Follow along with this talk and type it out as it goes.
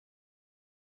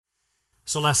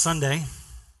So last Sunday,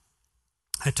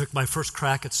 I took my first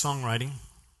crack at songwriting.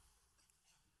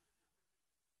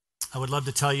 I would love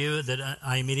to tell you that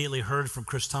I immediately heard from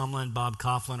Chris Tomlin, Bob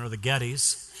Coughlin, or the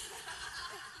Gettys.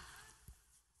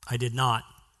 I did not.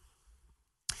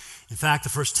 In fact, the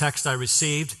first text I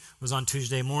received was on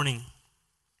Tuesday morning.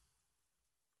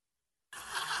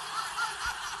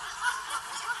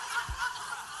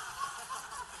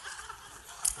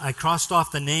 I crossed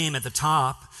off the name at the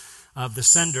top of the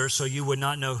sender so you would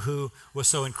not know who was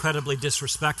so incredibly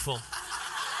disrespectful.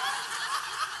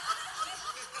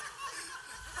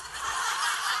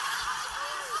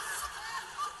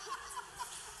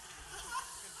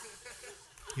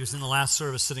 He was in the last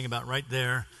service sitting about right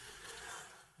there,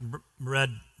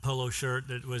 red polo shirt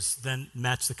that was then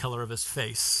matched the color of his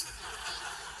face.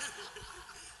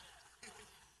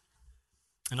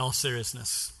 In all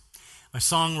seriousness, my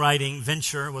songwriting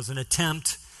venture was an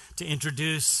attempt to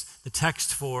introduce the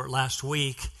text for last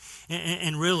week,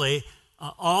 and really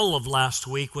all of last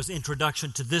week was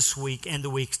introduction to this week and the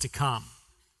weeks to come.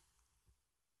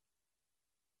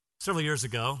 Several years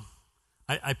ago,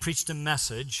 I preached a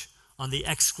message on the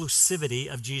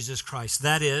exclusivity of Jesus Christ.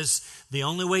 That is, the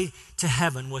only way to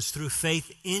heaven was through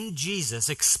faith in Jesus,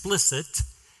 explicit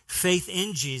faith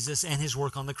in Jesus and his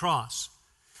work on the cross.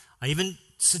 I even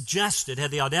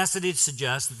had the audacity to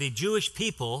suggest that the Jewish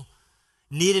people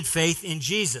needed faith in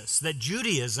Jesus, that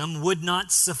Judaism would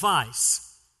not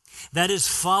suffice. That is,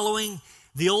 following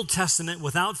the Old Testament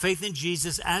without faith in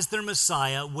Jesus as their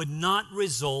Messiah would not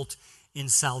result in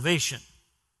salvation.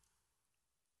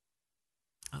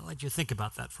 I'll let you think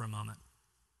about that for a moment.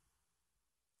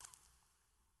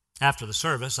 After the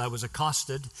service, I was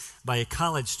accosted by a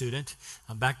college student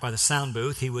back by the sound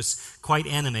booth. He was quite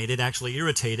animated, actually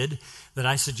irritated, that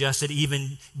I suggested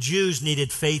even Jews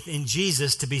needed faith in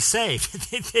Jesus to be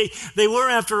saved. They were,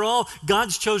 after all,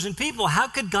 God's chosen people. How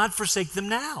could God forsake them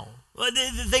now?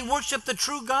 They worship the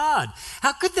true God.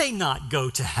 How could they not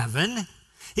go to heaven?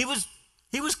 He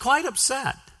was quite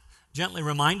upset. Gently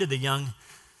reminded the young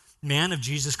man of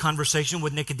Jesus' conversation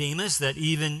with Nicodemus that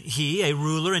even he, a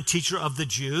ruler and teacher of the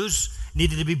Jews,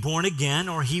 needed to be born again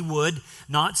or he would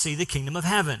not see the kingdom of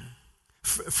heaven.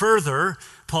 Further,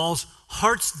 Paul's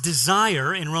heart's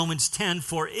desire in Romans 10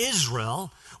 for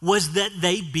Israel was that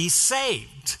they be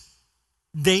saved.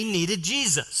 They needed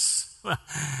Jesus. Well,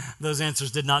 those answers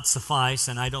did not suffice,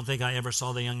 and I don't think I ever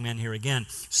saw the young man here again.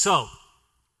 So,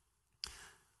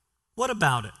 what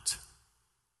about it?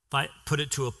 If I put it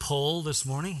to a poll this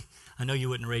morning, I know you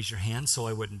wouldn't raise your hand, so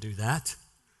I wouldn't do that.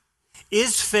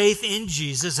 Is faith in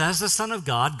Jesus as the Son of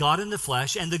God, God in the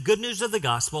flesh, and the good news of the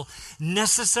gospel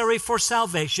necessary for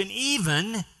salvation,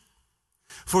 even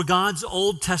for God's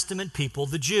Old Testament people,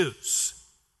 the Jews?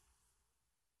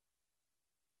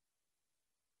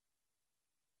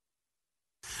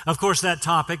 Of course, that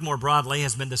topic, more broadly,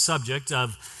 has been the subject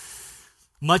of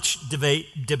much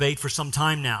debate for some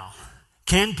time now.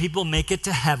 Can people make it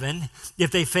to heaven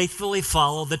if they faithfully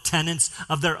follow the tenets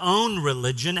of their own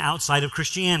religion outside of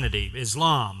Christianity,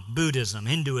 Islam, Buddhism,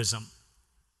 Hinduism?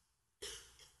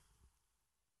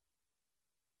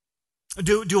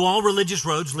 Do all religious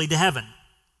roads lead to heaven?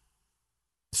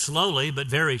 Slowly, but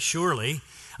very surely,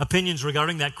 opinions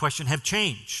regarding that question have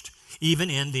changed, even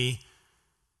in the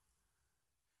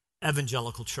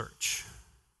evangelical church.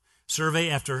 Survey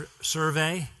after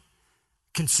survey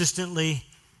consistently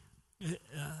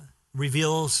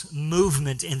reveals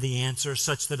movement in the answer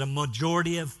such that a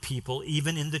majority of people,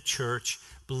 even in the church,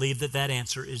 believe that that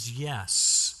answer is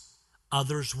yes.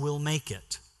 Others will make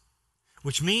it.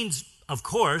 Which means, of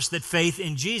course, that faith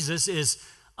in Jesus is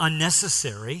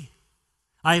unnecessary.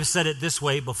 I have said it this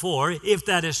way before. If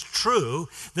that is true,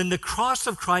 then the cross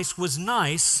of Christ was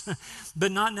nice,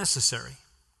 but not necessary.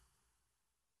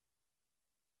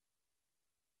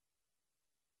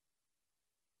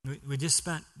 We just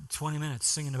spent 20 minutes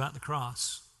singing about the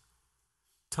cross.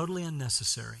 Totally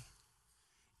unnecessary.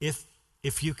 If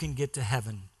you can get to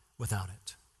heaven without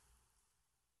it.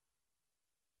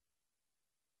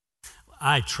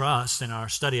 I trust in our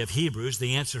study of Hebrews,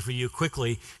 the answer for you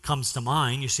quickly comes to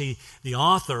mind. You see, the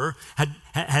author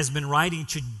has been writing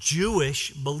to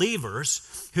Jewish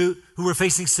believers who were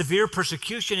facing severe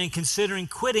persecution and considering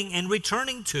quitting and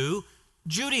returning to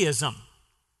Judaism.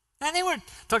 And they weren't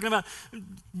talking about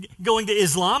going to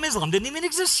Islam. Islam didn't even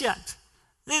exist yet.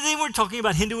 They weren't talking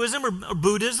about Hinduism or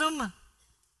Buddhism.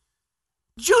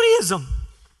 Judaism.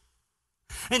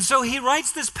 And so he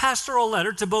writes this pastoral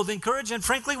letter to both encourage and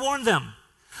frankly warn them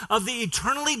of the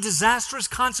eternally disastrous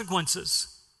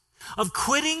consequences of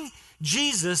quitting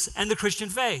Jesus and the Christian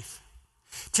faith.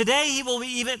 Today he will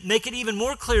make it even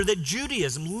more clear that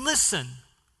Judaism, listen,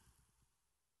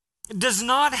 does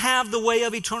not have the way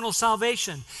of eternal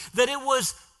salvation, that it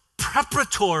was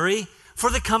preparatory for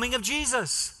the coming of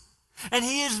Jesus. And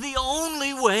he is the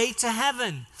only way to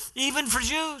heaven, even for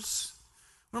Jews,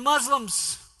 or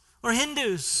Muslims, or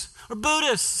Hindus, or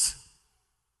Buddhists,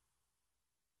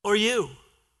 or you.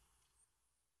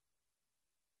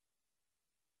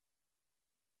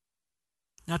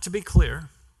 Now, to be clear,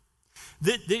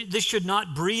 this should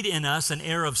not breed in us an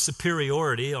air of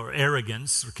superiority or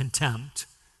arrogance or contempt.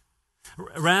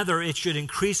 Rather, it should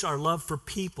increase our love for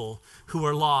people who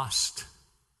are lost,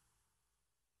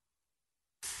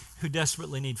 who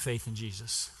desperately need faith in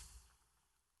Jesus.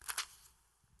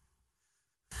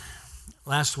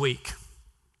 Last week,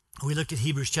 we looked at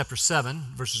Hebrews chapter 7,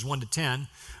 verses 1 to 10,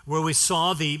 where we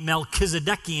saw the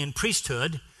Melchizedekian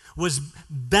priesthood was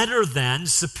better than,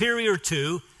 superior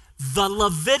to, the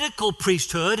Levitical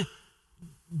priesthood,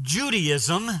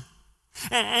 Judaism,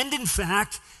 and in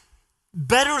fact,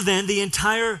 better than the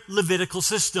entire Levitical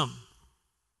system.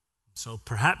 So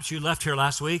perhaps you left here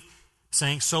last week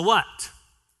saying, so what?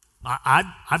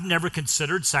 I've never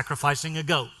considered sacrificing a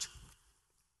goat.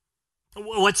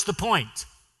 What's the point?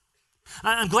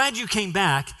 I'm glad you came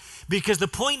back, because the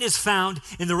point is found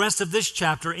in the rest of this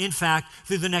chapter, in fact,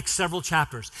 through the next several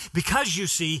chapters. Because you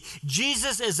see,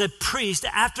 Jesus is a priest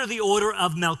after the order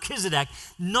of Melchizedek,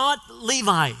 not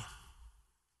Levi.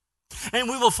 And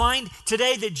we will find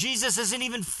today that Jesus isn't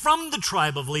even from the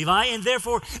tribe of Levi, and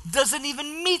therefore doesn't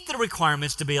even meet the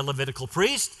requirements to be a Levitical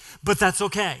priest, but that's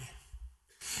okay.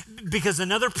 Because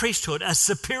another priesthood, a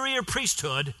superior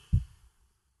priesthood,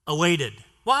 awaited.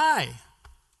 Why?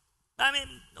 I mean,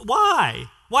 why?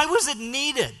 Why was it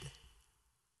needed?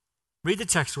 Read the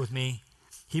text with me.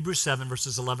 Hebrews 7,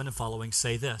 verses 11 and following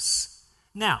say this.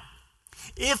 Now,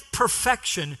 if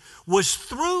perfection was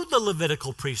through the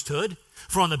Levitical priesthood,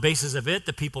 for on the basis of it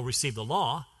the people received the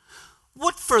law,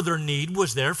 what further need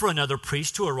was there for another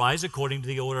priest to arise according to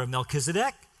the order of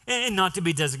Melchizedek and not to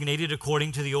be designated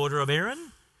according to the order of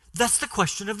Aaron? That's the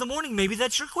question of the morning. Maybe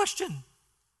that's your question.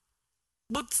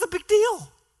 What's the big deal?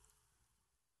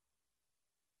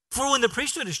 For when the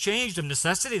priesthood is changed of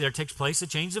necessity, there takes place a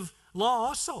change of law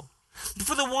also.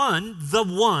 For the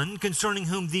one concerning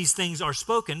whom these things are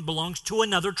spoken belongs to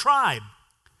another tribe,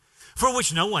 for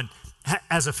which no one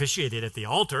has officiated at the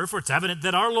altar, for it's evident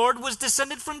that our Lord was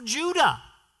descended from Judah,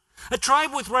 a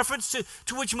tribe with reference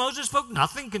to which Moses spoke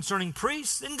nothing concerning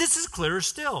priests. And this is clearer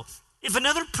still. If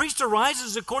another priest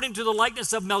arises according to the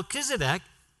likeness of Melchizedek,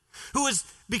 who has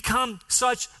become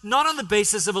such not on the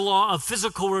basis of a law of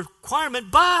physical requirement,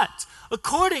 but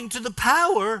according to the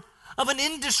power of an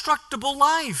indestructible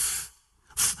life.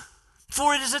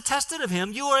 For it is attested of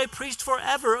him, you are a priest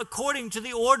forever according to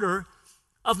the order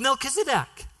of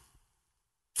Melchizedek.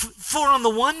 For on the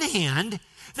one hand,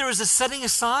 there is a setting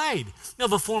aside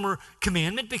of a former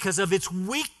commandment because of its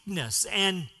weakness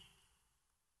and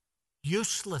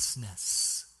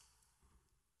uselessness.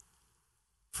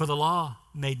 For the law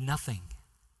made nothing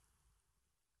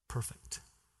perfect.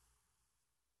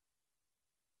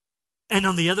 And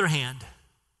on the other hand,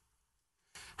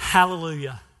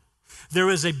 hallelujah, there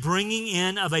is a bringing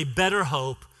in of a better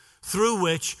hope through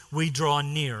which we draw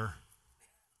near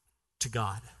to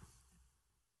God.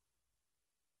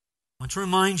 I want to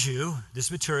remind you,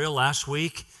 this material last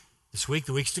week, this week,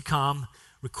 the weeks to come,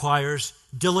 requires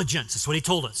diligence. That's what he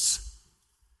told us.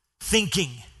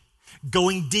 Thinking,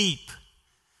 going deep.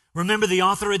 Remember, the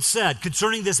author had said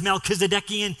concerning this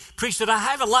Melchizedekian priesthood, I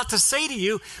have a lot to say to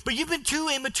you, but you've been too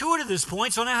immature to this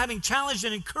point, so now having challenged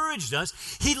and encouraged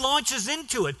us, he launches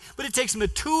into it. But it takes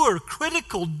mature,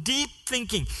 critical, deep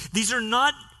thinking. These are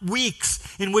not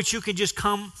weeks in which you can just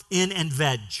come in and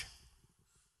veg.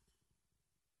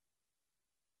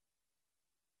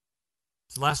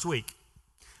 So last week,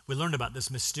 we learned about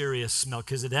this mysterious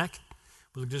Melchizedek.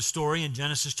 We looked at a story in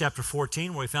Genesis chapter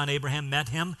 14 where we found Abraham met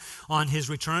him on his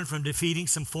return from defeating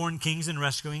some foreign kings and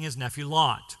rescuing his nephew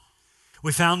Lot.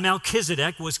 We found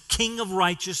Melchizedek was king of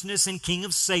righteousness and king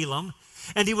of Salem,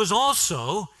 and he was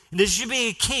also, in addition to being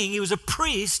a king, he was a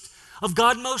priest of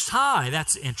God Most High.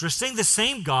 That's interesting. The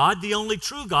same God, the only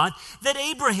true God, that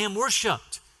Abraham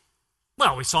worshiped.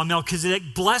 Well, we saw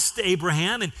Melchizedek blessed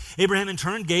Abraham, and Abraham in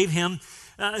turn gave him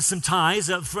some tithes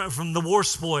from the war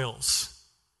spoils.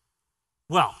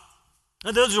 Well,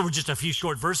 those were just a few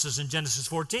short verses in Genesis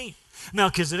 14.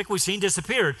 Melchizedek, we've seen,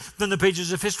 disappeared from the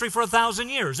pages of history for 1,000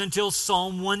 years until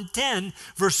Psalm 110,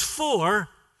 verse 4,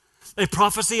 a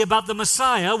prophecy about the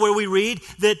Messiah, where we read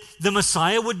that the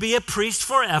Messiah would be a priest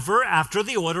forever after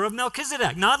the order of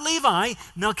Melchizedek. Not Levi,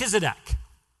 Melchizedek.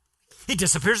 He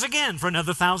disappears again for another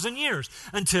 1,000 years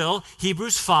until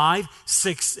Hebrews 5,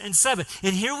 6, and 7.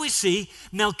 And here we see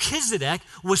Melchizedek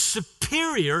was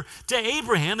superior to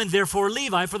Abraham and therefore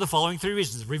Levi for the following three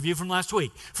reasons. Review from last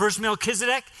week. First,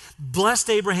 Melchizedek blessed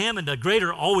Abraham, and the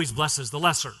greater always blesses the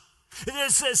lesser.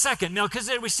 Second,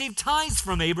 Melchizedek received tithes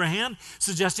from Abraham,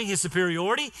 suggesting his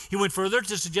superiority. He went further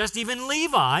to suggest even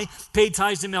Levi paid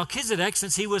tithes to Melchizedek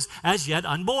since he was as yet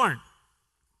unborn.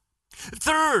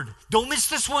 Third, don't miss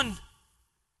this one.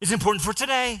 It's important for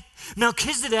today.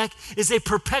 Melchizedek is a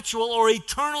perpetual or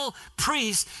eternal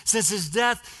priest since his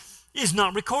death is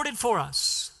not recorded for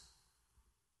us.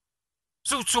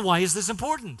 So why is this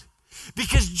important?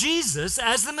 Because Jesus,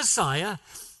 as the Messiah,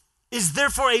 is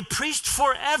therefore a priest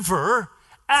forever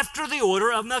after the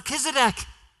order of Melchizedek.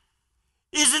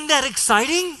 Isn't that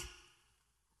exciting?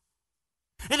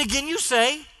 And again you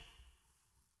say,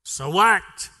 so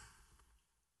what?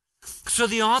 So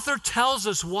the author tells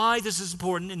us why this is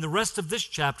important in the rest of this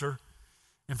chapter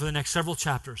and for the next several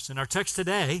chapters. In our text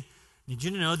today, I need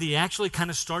you to know that he actually kind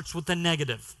of starts with the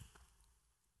negative.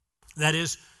 That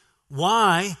is,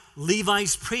 why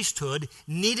Levi's priesthood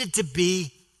needed to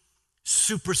be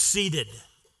superseded.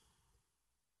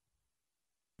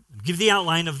 I'll give the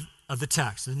outline of the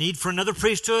text. The need for another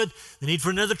priesthood, the need for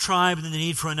another tribe, and then the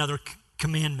need for another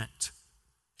commandment.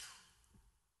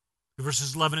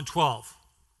 Verses 11 and 12.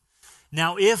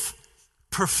 Now, if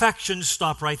perfection,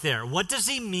 stop right there. What does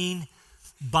he mean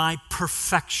by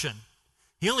perfection?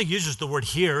 He only uses the word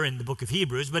here in the book of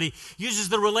Hebrews, but he uses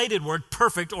the related word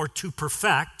perfect or to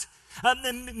perfect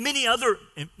many other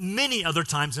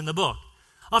times in the book.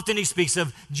 Often he speaks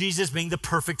of Jesus being the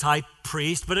perfect high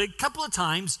priest, but a couple of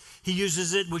times he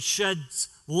uses it, which sheds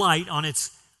light on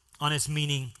its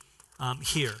meaning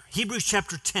here. Hebrews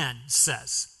chapter 10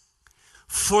 says,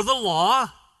 for the law,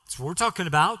 that's what we're talking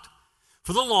about,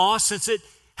 for the law, since it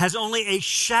has only a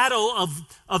shadow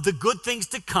of the good things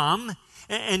to come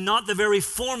and not the very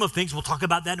form of things, we'll talk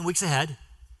about that in weeks ahead,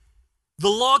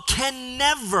 the law can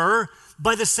never,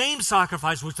 by the same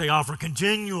sacrifice which they offer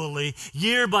continually,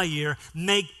 year by year,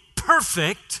 make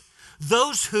perfect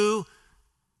those who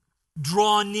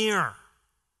draw near.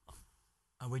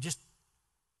 We just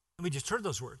heard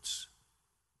those words.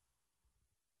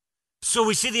 So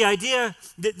we see the idea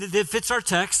that fits our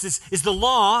text is the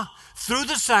law, through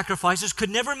the sacrifices, could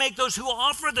never make those who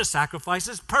offer the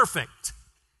sacrifices perfect.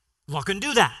 The law can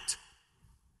do that.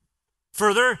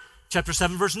 Further, chapter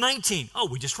 7, verse 19.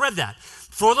 We just read that.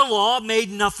 For the law made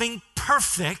nothing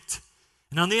perfect.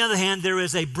 And on the other hand, there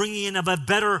is a bringing in of a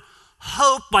better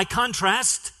hope, by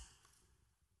contrast,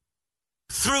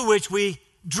 through which we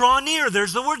draw near.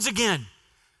 There's the words again.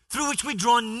 Through which we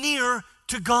draw near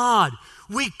to God.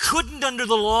 We couldn't under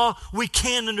the law. We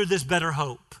can under this better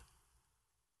hope.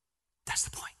 That's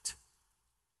the point.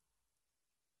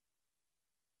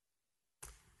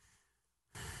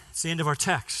 It's the end of our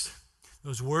text.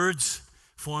 Those words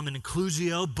form an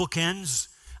inclusio, bookends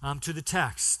to the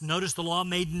text. Notice the law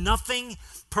made nothing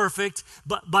perfect,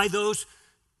 but by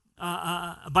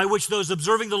which those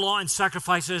observing the law and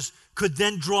sacrifices could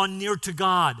then draw near to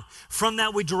God. From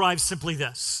that we derive simply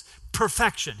this.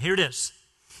 Perfection, here it is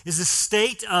a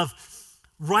state of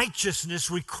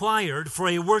righteousness required for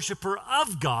a worshiper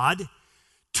of God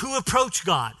to approach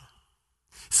God.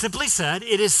 Simply said,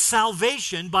 it is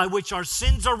salvation by which our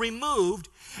sins are removed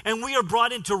and we are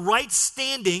brought into right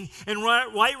standing and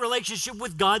right relationship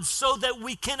with God so that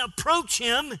we can approach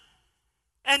Him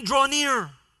and draw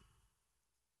near.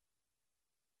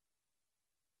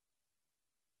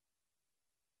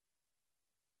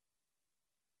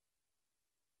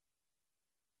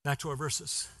 Back to our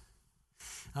verses.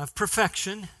 Of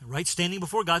perfection, right standing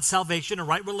before God, salvation, a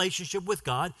right relationship with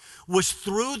God, was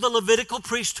through the Levitical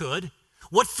priesthood.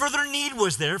 What further need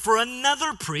was there for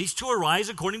another priest to arise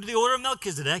according to the order of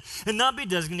Melchizedek and not be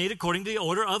designated according to the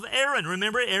order of Aaron?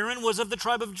 Remember, Aaron was of the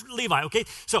tribe of Levi. Okay,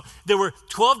 so there were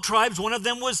 12 tribes. One of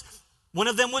them was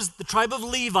the tribe of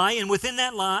Levi, and within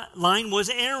that line was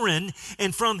Aaron,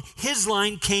 and from his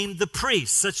line came the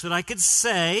priests, such that I could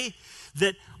say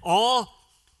that all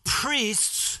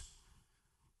priests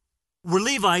were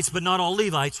Levites, but not all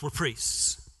Levites were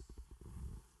priests.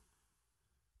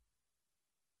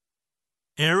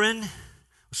 Aaron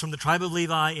was from the tribe of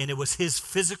Levi, and it was his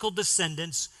physical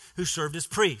descendants who served as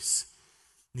priests.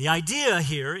 The idea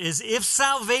here is if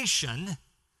salvation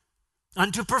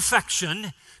unto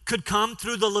perfection could come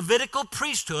through the Levitical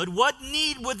priesthood, what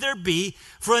need would there be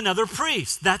for another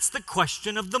priest? That's the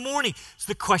question of the morning. It's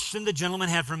the question the gentleman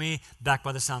had for me back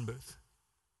by the sound booth.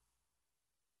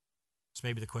 It's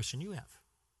maybe the question you have.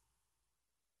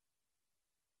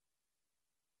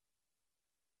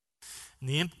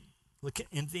 And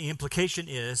And the implication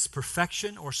is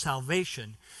perfection or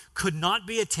salvation could not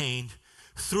be attained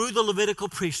through the Levitical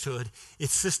priesthood,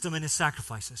 its system, and its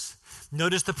sacrifices.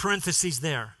 Notice the parentheses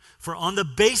there. For on the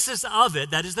basis of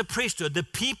it, that is the priesthood, the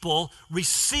people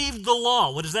received the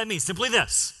law. What does that mean? Simply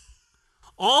this.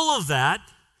 All of that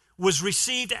was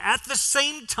received at the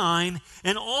same time,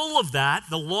 and all of that,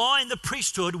 the law and the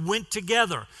priesthood, went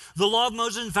together. The law of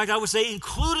Moses, in fact, I would say,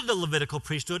 included the Levitical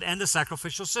priesthood and the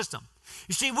sacrificial system.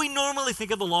 You see, we normally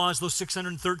think of the law as those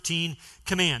 613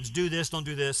 commands. Do this, don't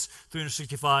do this,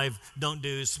 365 don't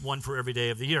do's, one for every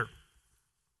day of the year.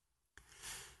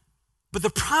 But the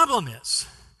problem is,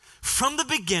 from the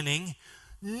beginning,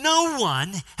 no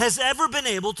one has ever been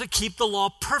able to keep the law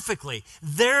perfectly,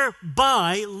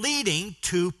 thereby leading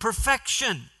to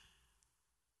perfection.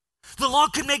 The law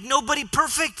could make nobody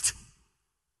perfect.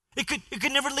 It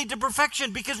could never lead to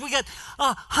perfection because we got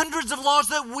hundreds of laws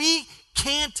that we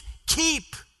can't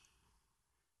keep.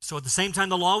 So at the same time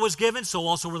the law was given, so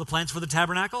also were the plans for the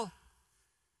tabernacle,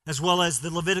 as well as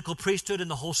the Levitical priesthood and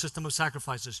the whole system of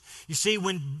sacrifices. You see,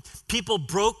 when people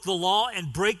broke the law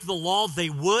and break the law, they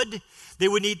would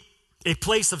need a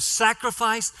place of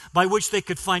sacrifice by which they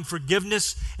could find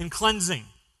forgiveness and cleansing.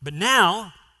 But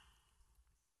now,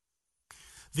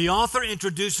 the author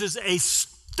introduces a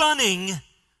stunning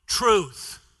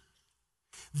truth.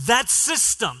 That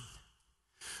system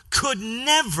could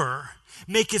never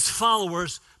make its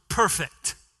followers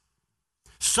perfect.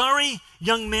 Sorry,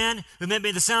 young man who met me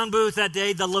in the sound booth that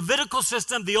day, the Levitical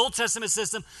system, the Old Testament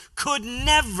system, could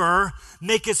never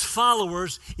make its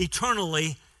followers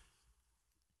eternally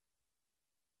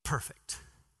perfect.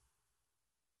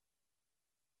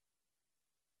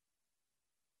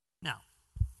 Now,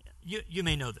 you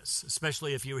may know this,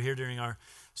 especially if you were here during our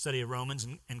study of Romans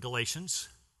and Galatians,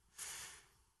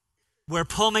 where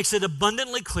Paul makes it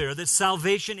abundantly clear that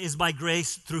salvation is by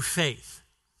grace through faith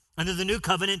under the new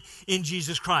covenant in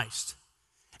Jesus Christ.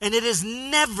 And it has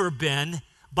never been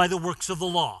by the works of the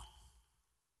law.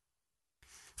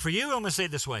 For you, I'm going to say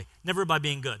it this way, never by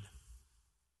being good.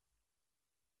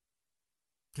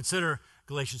 Consider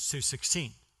Galatians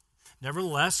 2:16.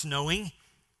 Nevertheless, knowing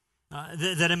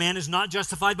that a man is not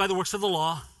justified by the works of the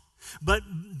law, but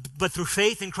through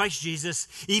faith in Christ Jesus,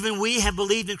 even we have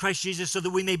believed in Christ Jesus so that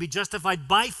we may be justified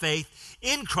by faith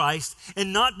in Christ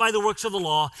and not by the works of the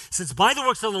law, since by the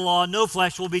works of the law no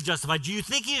flesh will be justified. Do you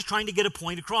think he is trying to get a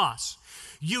point across?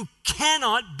 You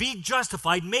cannot be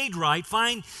justified, made right,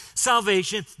 find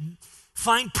salvation,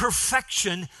 find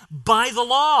perfection by the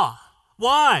law.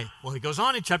 Why? Well, he goes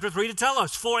on in chapter 3 to tell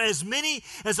us, for as many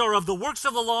as are of the works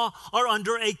of the law are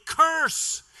under a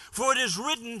curse. For it is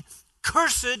written,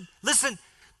 cursed, listen,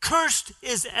 cursed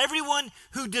is everyone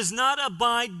who does not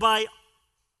abide by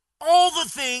all the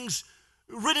things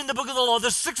written in the book of the law, the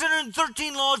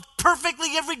 613 laws, perfectly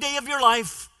every day of your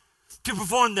life to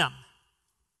perform them.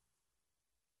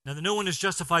 Now that no one is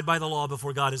justified by the law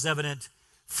before God is evident,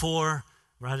 for,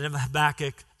 right in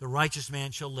Habakkuk, the righteous man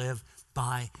shall live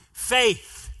by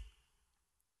faith.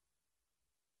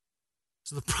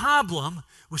 So the problem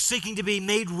with seeking to be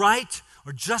made right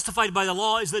or justified by the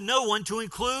law is that no one, to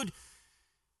include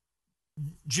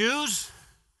Jews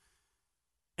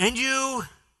and you,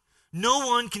 no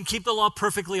one can keep the law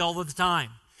perfectly all of the time.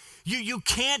 You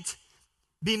can't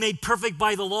be made perfect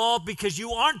by the law because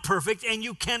you aren't perfect and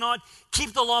you cannot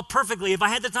keep the law perfectly. If I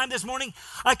had the time this morning,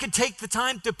 I could take the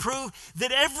time to prove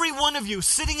that every one of you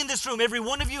sitting in this room, every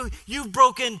one of you, you've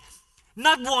broken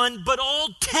not one, but all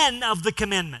 10 of the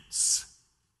commandments.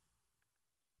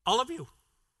 All of you.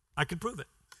 I could prove it.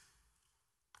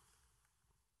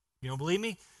 You don't believe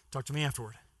me? Talk to me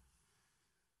afterward.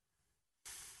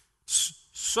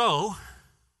 So,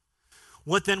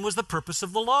 what then was the purpose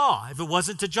of the law if it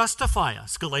wasn't to justify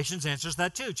us? Galatians answers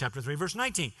that too, chapter 3, verse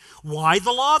 19. Why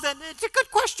the law then? It's a good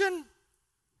question.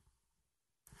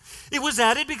 It was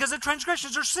added because of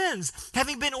transgressions or sins,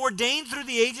 having been ordained through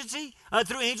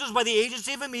angels by the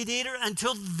agency of a mediator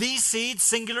until the seed,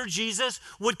 singular Jesus,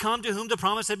 would come to whom the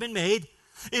promise had been made.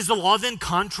 Is the law then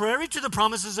contrary to the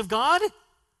promises of God?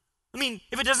 I mean,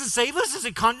 if it doesn't save us, is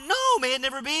it no, may it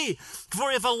never be. For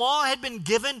if a law had been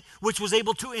given which was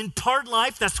able to impart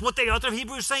life, that's what the author of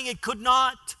Hebrews is saying, it could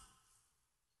not.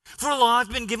 For a law had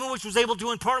been given which was able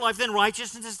to impart life, then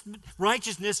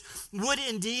righteousness would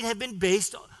indeed have been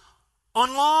based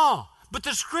on law. But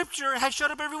the scripture has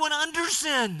shut up everyone under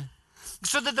sin,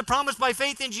 so that the promise by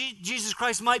faith in Jesus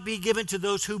Christ might be given to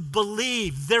those who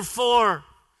believe. Therefore,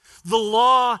 the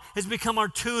law has become our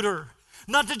tutor,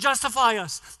 not to justify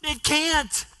us. It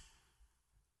can't.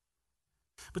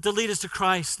 But to lead us to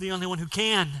Christ, the only one who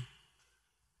can,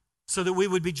 so that we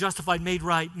would be justified, made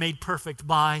right, made perfect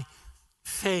by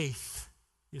faith,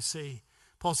 you see.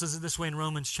 Paul says it this way in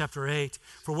Romans chapter 8,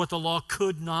 for what the law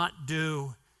could not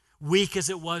do, weak as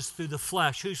it was through the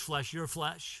flesh. Whose flesh? Your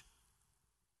flesh.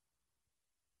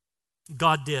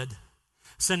 God did,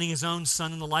 sending his own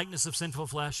Son in the likeness of sinful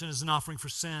flesh and as an offering for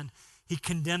sin. He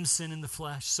condemned sin in the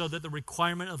flesh so that the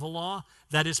requirement of the law,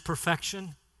 that is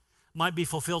perfection, might be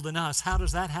fulfilled in us. How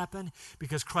does that happen?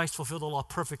 Because Christ fulfilled the law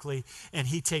perfectly, and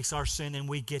he takes our sin and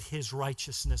we get his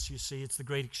righteousness, you see. It's the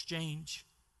great exchange.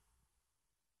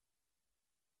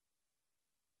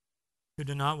 Who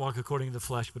do not walk according to the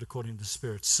flesh, but according to the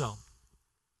Spirit. So,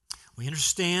 we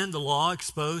understand the law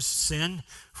exposed sin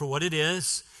for what it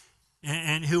is,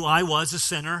 and who I was, a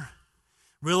sinner.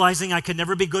 Realizing I could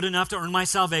never be good enough to earn my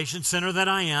salvation, sinner that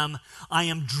I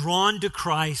am drawn to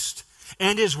Christ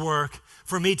and his work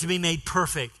for me to be made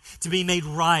perfect, to be made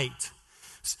right.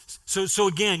 So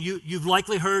again, you've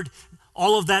likely heard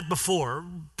all of that before,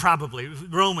 probably,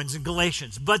 Romans and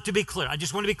Galatians. But to be clear, I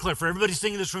just want to be clear for everybody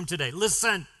sitting in this room today.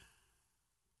 Listen.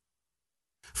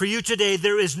 For you today,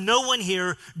 there is no one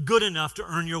here good enough to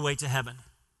earn your way to heaven.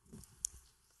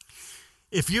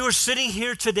 If you are sitting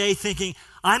here today thinking,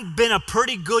 I've been a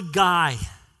pretty good guy.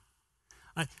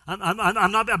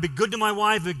 I've been good to my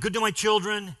wife, been good to my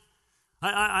children.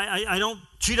 I don't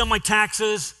cheat on my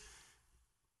taxes.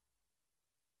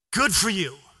 Good for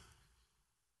you.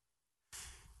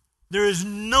 There is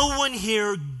no one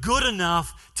here good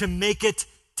enough to make it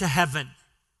to heaven,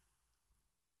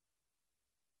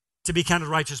 to be counted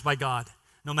righteous by God.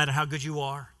 No matter how good you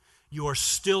are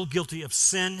still guilty of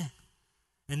sin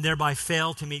and thereby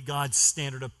fail to meet God's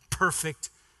standard of perfect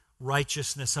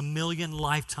righteousness. 1,000,000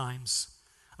 lifetimes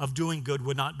of doing good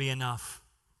would not be enough.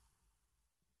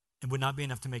 It would not be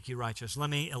enough to make you righteous. Let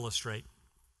me illustrate.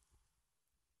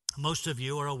 Most of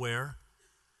you are aware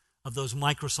of those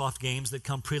Microsoft games that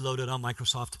come preloaded on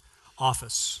Microsoft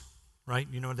Office, right?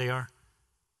 You know what they are?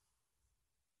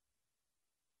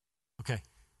 Okay.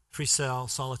 Free Cell,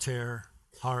 Solitaire,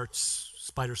 Hearts,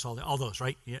 Spider Solitaire, all those,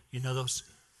 right? You know those?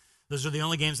 Those are the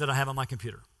only games that I have on my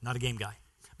computer. Not a game guy.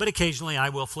 But occasionally I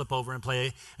will flip over and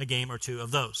play a game or two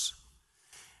of those.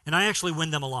 And I actually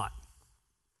win them a lot.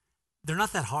 They're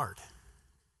not that hard.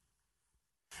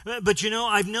 But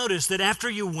I've noticed that after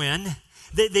you win,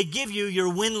 they give you your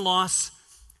win-loss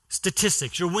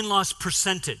statistics, your win-loss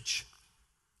percentage.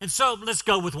 And so let's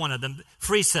go with one of them,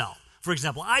 Free Cell, for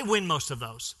example. I win most of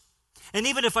those. And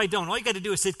even if I don't, all you got to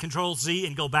do is hit Control-Z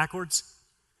and go backwards.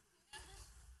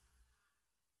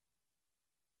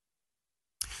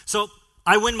 So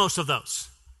I win most of those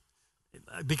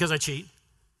because I cheat.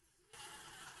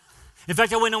 In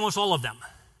fact, I win almost all of them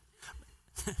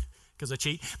because I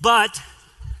cheat. But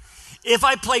if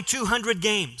I play 200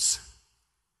 games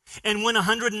and win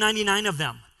 199 of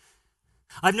them,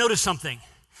 I've noticed something.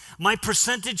 My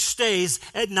percentage stays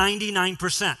at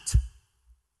 99%.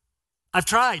 I've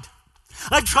tried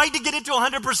to get it to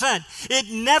 100%. It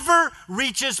never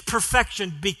reaches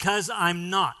perfection because I'm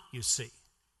not, you see.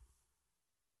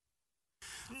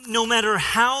 No matter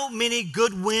how many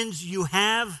good wins you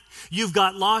have, you've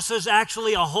got losses,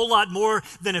 actually a whole lot more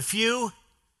than a few,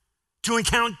 to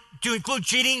include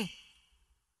cheating.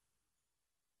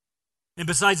 And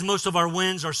besides, most of our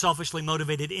wins are selfishly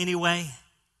motivated anyway.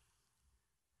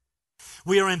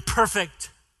 We are imperfect.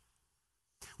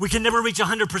 We can never reach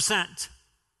 100%.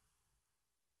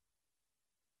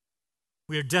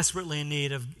 We are desperately in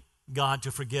need of God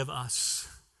to forgive us,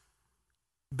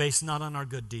 based not on our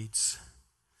good deeds,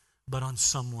 but on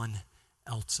someone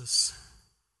else's.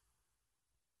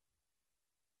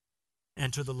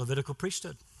 Enter the Levitical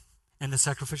priesthood and the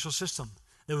sacrificial system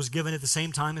that was given at the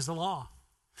same time as the law.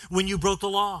 When you broke the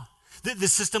law, the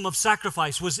system of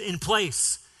sacrifice was in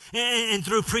place. And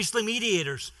through priestly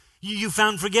mediators, you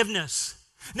found forgiveness.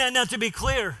 Now, to be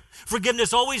clear,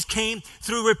 forgiveness always came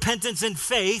through repentance and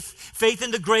faith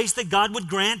in the grace that God would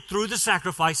grant through the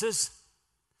sacrifices.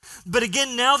 But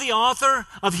again, now the author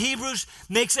of Hebrews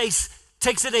takes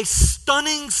it a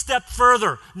stunning step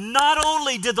further. Not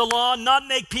only did the law not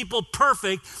make people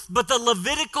perfect, but the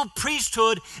Levitical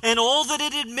priesthood and all that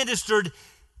it administered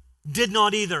did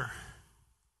not either.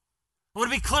 I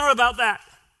want to be clear about that.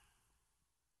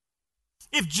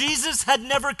 If Jesus had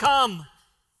never come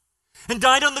and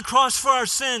died on the cross for our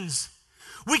sins,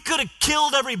 we could have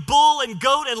killed every bull and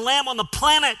goat and lamb on the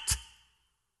planet.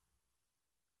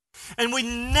 And we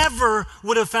never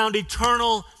would have found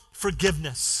eternal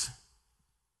forgiveness.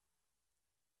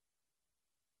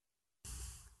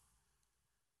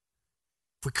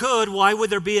 If we could, why would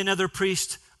there be another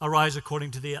priest arise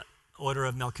according to the order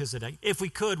of Melchizedek? If we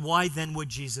could, why then would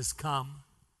Jesus come?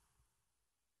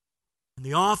 And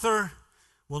the author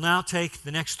We'll now take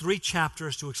the next 3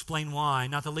 chapters to explain why,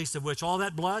 not the least of which all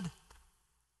that blood,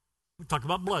 we talk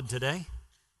about blood today,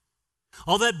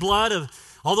 all that blood of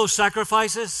all those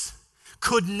sacrifices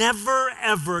could never,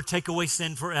 ever take away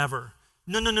sin forever.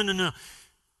 No.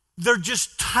 They're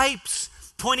just types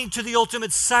pointing to the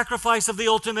ultimate sacrifice of the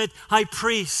ultimate high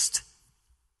priest.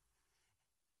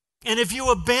 And if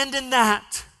you abandon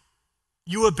that,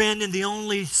 you abandon the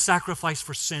only sacrifice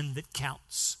for sin that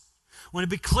counts. I want to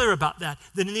be clear about that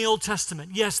in the Old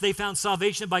Testament, yes, they found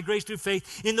salvation by grace through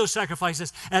faith in those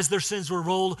sacrifices as their sins were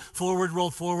rolled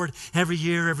forward every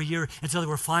year, until they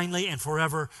were finally and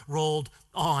forever rolled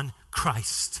on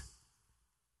Christ.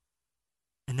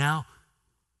 And now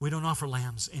we don't offer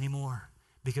lambs anymore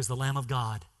because the Lamb of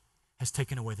God has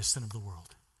taken away the sin of the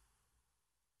world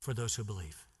for those who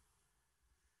believe.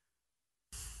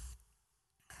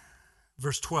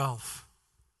 Verse 12.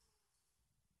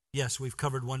 Yes, we've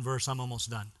covered one verse. I'm almost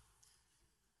done.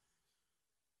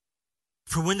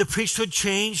 For when the priesthood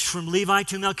changed from Levi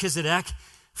to Melchizedek,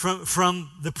 from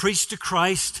the priest to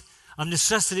Christ, of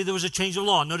necessity there was a change of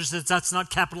law. Notice that that's not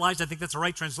capitalized. I think that's the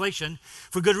right translation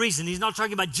for good reason. He's not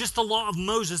talking about just the law of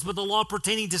Moses, but the law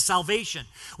pertaining to salvation.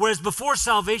 Whereas before,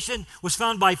 salvation was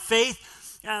found by faith,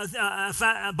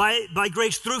 by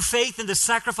grace through faith in the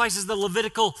sacrifices of the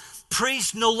Levitical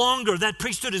priest. No longer. That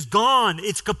priesthood is gone.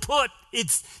 It's kaput.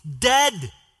 It's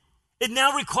dead. It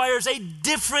now requires a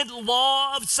different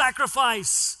law of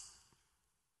sacrifice.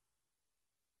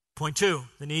 Point 2,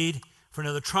 the need for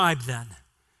another tribe then.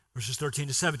 Verses 13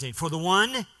 to 17. For the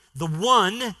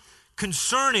one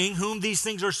concerning whom these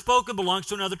things are spoken belongs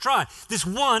to another tribe. This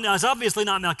one is obviously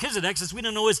not Melchizedek, since we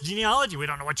don't know his genealogy. We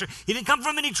don't know he didn't come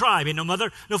from any tribe. He had no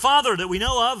mother, no father that we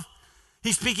know of.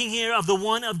 He's speaking here of the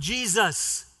one of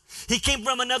Jesus. He came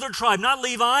from another tribe, not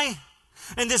Levi.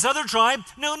 And this other tribe,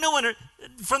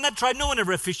 from that tribe, no one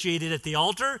ever officiated at the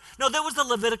altar. No, that was the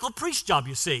Levitical priest job,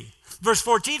 you see. Verse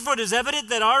 14, for it is evident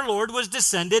that our Lord was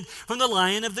descended from the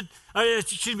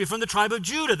from the tribe of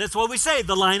Judah. That's why we say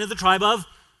the Lion of the tribe of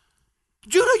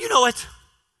Judah. You know it.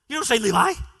 You don't say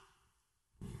Levi.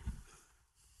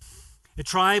 A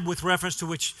tribe with reference to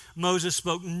which Moses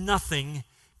spoke nothing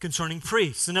concerning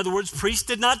priests. In other words, priests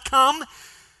did not come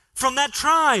from that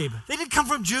tribe. They didn't come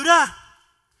from Judah.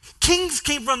 Kings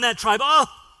came from that tribe.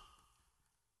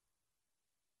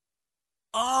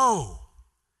 Oh.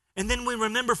 And then we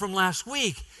remember from last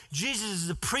week, Jesus is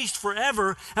a priest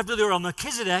forever after the order of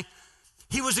Melchizedek.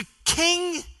 He was a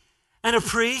king and a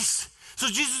priest. So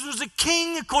Jesus was a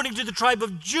king according to the tribe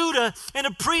of Judah and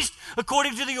a priest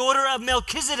according to the order of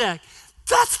Melchizedek.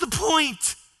 That's the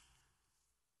point.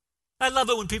 I love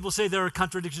it when people say there are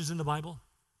contradictions in the Bible.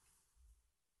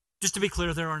 Just to be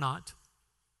clear, there are not.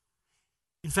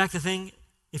 In fact,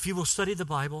 if you will study the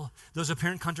Bible, those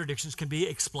apparent contradictions can be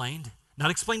explained. Not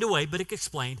explained away, but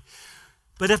explained.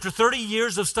 But after 30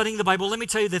 years of studying the Bible, let me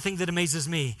tell you the thing that amazes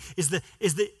me is the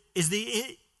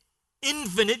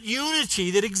infinite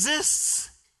unity that exists.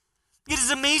 It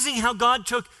is amazing how God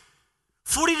took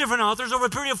 40 different authors over a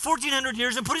period of 1,400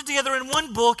 years and put it together in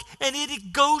one book, and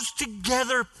it goes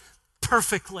together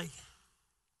perfectly.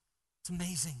 It's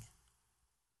amazing.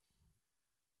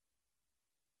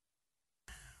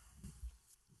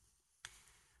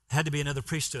 It had to be another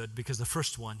priesthood because the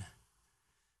first one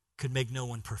could make no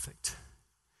one perfect.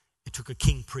 It took a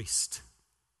king priest.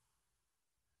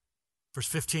 Verse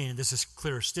 15, and this is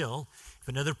clearer still. If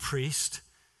another priest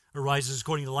arises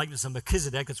according to the likeness of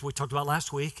Melchizedek, that's what we talked about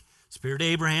last week, spirit of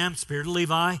Abraham, spirit of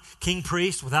Levi, king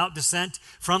priest without descent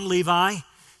from Levi,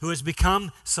 who has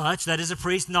become such, that is a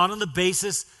priest not on the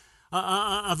basis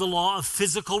of the law of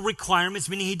physical requirements,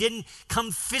 meaning he didn't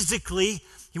come physically,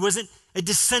 he wasn't a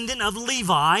descendant of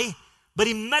Levi, but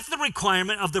he met the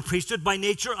requirement of the priesthood by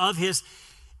nature of his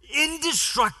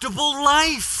indestructible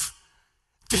life.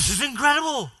 This is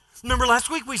incredible. Remember last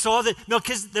week we saw that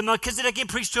the Melchizedekian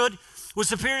priesthood was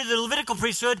superior to the Levitical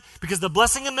priesthood because of the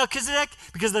blessing of Melchizedek,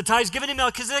 because of the tithes given to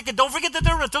Melchizedek, and don't forget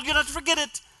I told you not to forget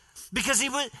it, because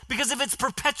of its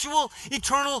perpetual,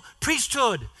 eternal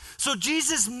priesthood. So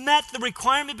Jesus met the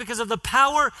requirement because of the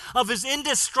power of his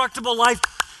indestructible life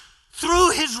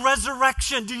through his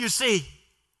resurrection. Do you see?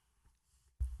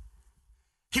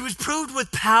 He was proved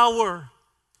with power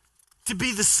to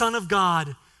be the Son of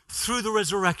God through the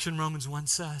resurrection, Romans 1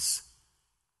 says.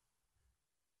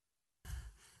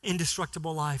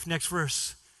 Indestructible life. Next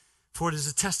verse. For it is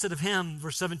attested of him,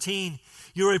 verse 17,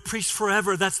 you're a priest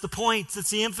forever. That's the point. That's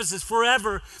the emphasis.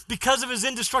 Forever, because of his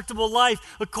indestructible life,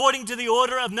 according to the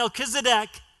order of Melchizedek.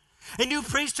 A new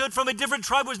priesthood from a different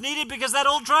tribe was needed because that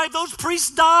old tribe, those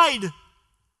priests died.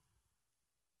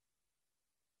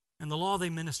 And the law they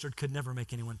ministered could never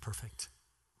make anyone perfect.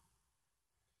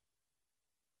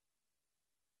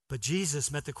 But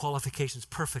Jesus met the qualifications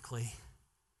perfectly.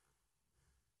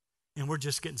 And we're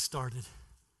just getting started.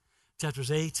 Chapters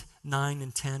 8, 9,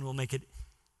 and 10 will make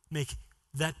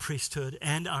that priesthood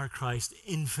and our Christ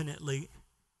infinitely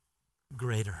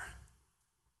greater.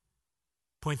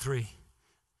 Point 3,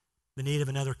 the need of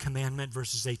another commandment,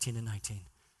 verses 18 and 19.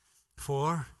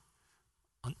 For,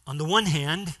 on the one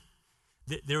hand,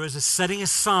 there is a setting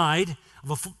aside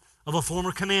of a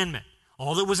former commandment.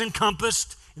 All that was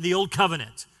encompassed in the Old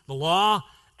Covenant, the law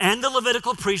and the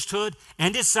Levitical priesthood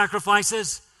and its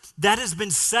sacrifices, that has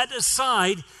been set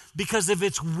aside because of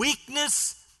its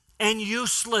weakness and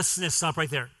uselessness. Stop right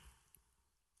there.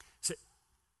 So,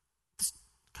 this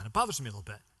kind of bothers me a little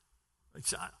bit.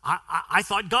 I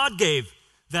thought God gave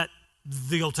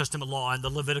the Old Testament law and the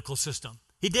Levitical system.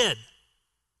 He did.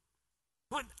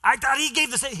 I thought he gave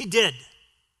the same. He did.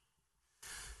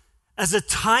 As a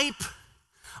type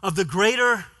of the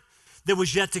greater that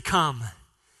was yet to come.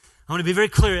 I want to be very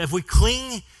clear. If we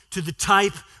cling to the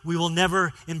type, we will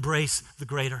never embrace the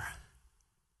greater.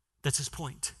 That's his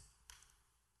point.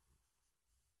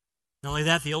 Not only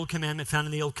that, the old commandment found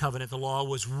in the old covenant, the law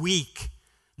was weak.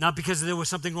 Not because there was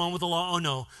something wrong with the law. Oh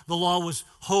no, the law was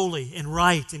holy and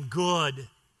right and good.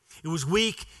 It was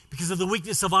weak because of the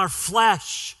weakness of our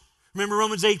flesh. Remember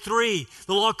Romans 8:3.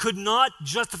 The law could not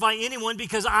justify anyone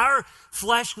because our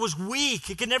flesh was weak.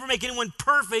 It could never make anyone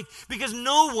perfect because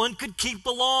no one could keep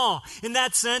the law. In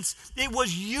that sense, it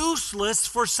was useless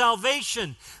for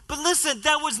salvation. But listen,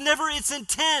 that was never its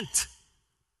intent.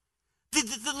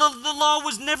 The law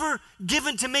was never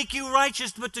given to make you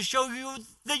righteous, but to show you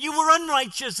that you were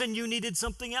unrighteous and you needed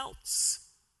something else.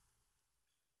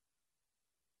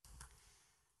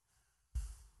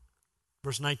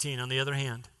 Verse 19, on the other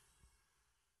hand,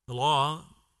 the law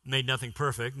made nothing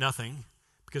perfect, nothing,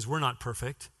 because we're not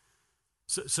perfect.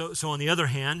 So on the other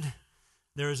hand,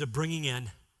 there is a bringing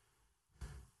in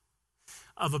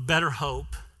of a better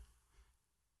hope.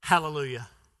 Hallelujah.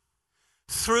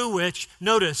 Through which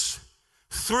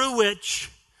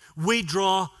we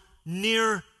draw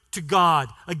near to God.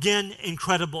 Again,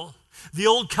 incredible. The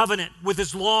old covenant with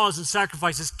its laws and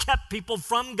sacrifices kept people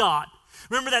from God.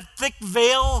 Remember that thick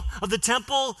veil of the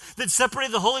temple that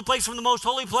separated the holy place from the most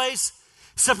holy place?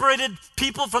 Separated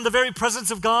people from the very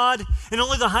presence of God, and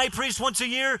only the high priest once a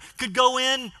year could go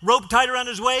in, rope tied around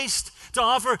his waist, to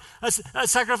offer a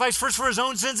sacrifice first for his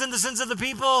own sins and the sins of the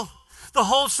people. The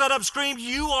whole setup screamed,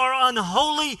 you are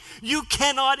unholy, you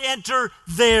cannot enter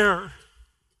there.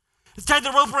 It's tied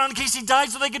the rope around in case he died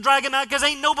so they could drag him out because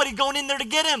ain't nobody going in there to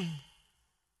get him.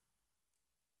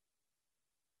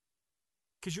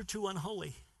 Because you're too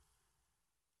unholy.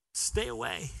 Stay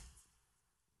away.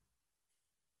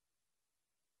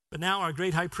 But now our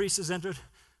great high priest has entered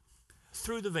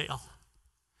through the veil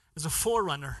as a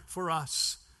forerunner for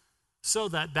us. So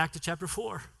that, back to chapter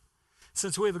 4,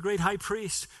 since we have a great high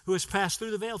priest who has passed through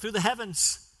the veil, through the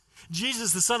heavens,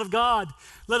 Jesus, the Son of God,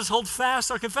 let us hold fast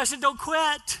our confession, don't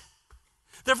quit.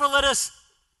 Therefore that's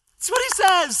what he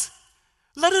says.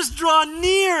 Let us draw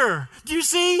near. Do you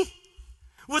see?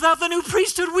 Without the new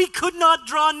priesthood, we could not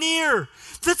draw near.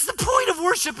 That's the point of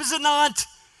worship, is it not?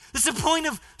 It's the point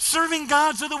of serving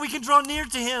God so that we can draw near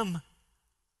to him.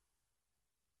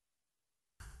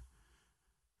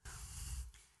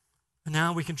 And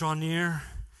now we can draw near.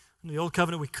 In the old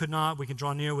covenant, we could not. We can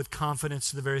draw near with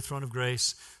confidence to the very throne of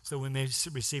grace so that we may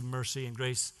receive mercy and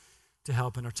grace to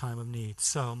help in our time of need.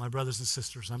 So, my brothers and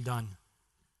sisters, I'm done.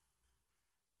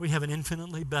 We have an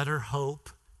infinitely better hope.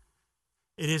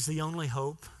 It is the only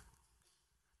hope.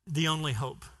 The only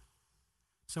hope.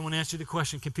 Someone asked you the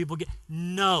question, can people get?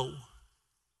 No.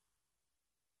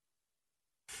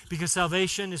 Because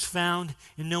salvation is found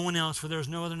in no one else, for there is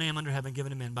no other name under heaven given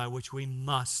to men by which we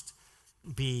must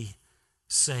be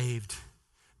saved.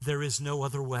 There is no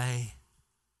other way.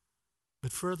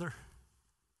 But further,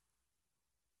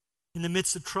 in the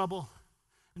midst of trouble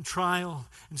and trial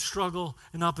and struggle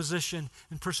and opposition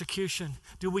and persecution,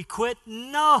 do we quit?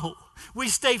 No. We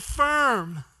stay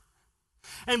firm.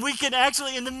 And we can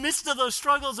actually, in the midst of those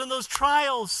struggles and those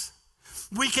trials,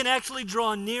 we can actually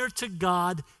draw near to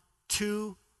God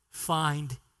to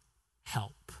find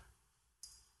help.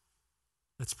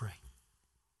 Let's pray.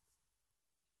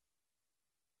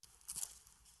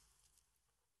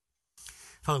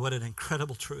 Father, what an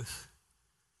incredible truth.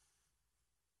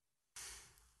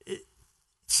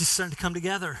 It's just starting to come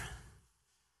together.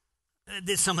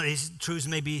 Some of these truths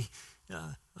may be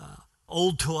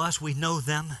old to us. We know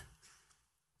them.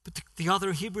 But the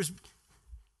author of Hebrews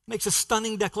makes a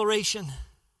stunning declaration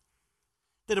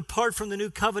that apart from the new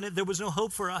covenant, there was no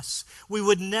hope for us. We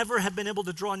would never have been able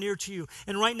to draw near to you.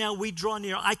 And right now we draw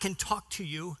near. I can talk to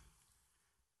you.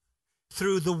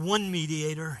 through the one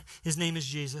mediator. His name is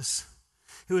Jesus,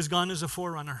 who has gone as a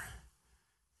forerunner,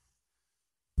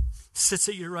 sits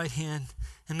at your right hand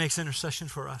and makes intercession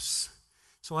for us.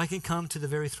 So I can come to the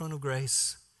very throne of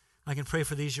grace. I can pray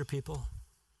for these, your people.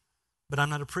 But I'm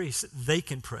not a priest. They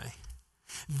can pray.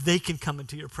 They can come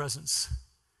into your presence.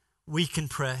 We can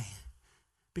pray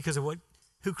because of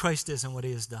who Christ is and what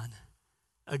he has done.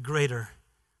 A greater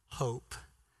hope,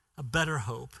 a better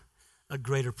hope, a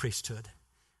greater priesthood.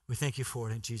 We thank you for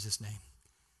it in Jesus' name.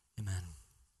 Amen.